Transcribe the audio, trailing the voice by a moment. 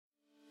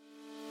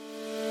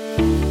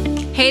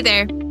Hey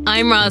there,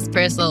 I'm Rozanna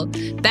Purcell,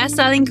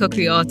 bestselling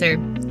cookery author,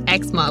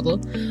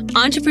 ex-model,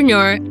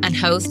 entrepreneur and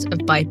host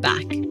of Bite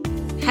Back.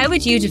 How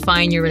would you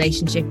define your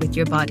relationship with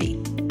your body?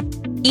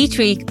 Each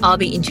week, I'll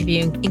be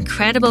interviewing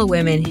incredible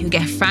women who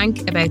get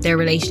frank about their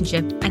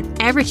relationship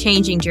and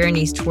ever-changing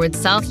journeys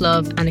towards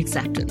self-love and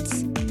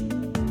acceptance.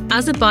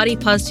 As the body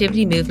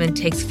positivity movement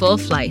takes full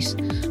flight,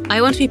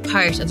 I want to be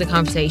part of the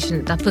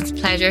conversation that puts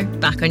pleasure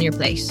back on your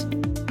plate.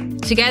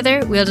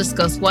 Together, we'll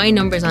discuss why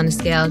numbers on a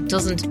scale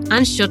doesn't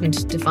and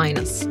shouldn't define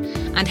us,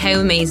 and how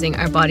amazing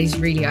our bodies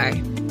really are.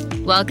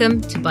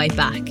 Welcome to Bite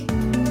Back.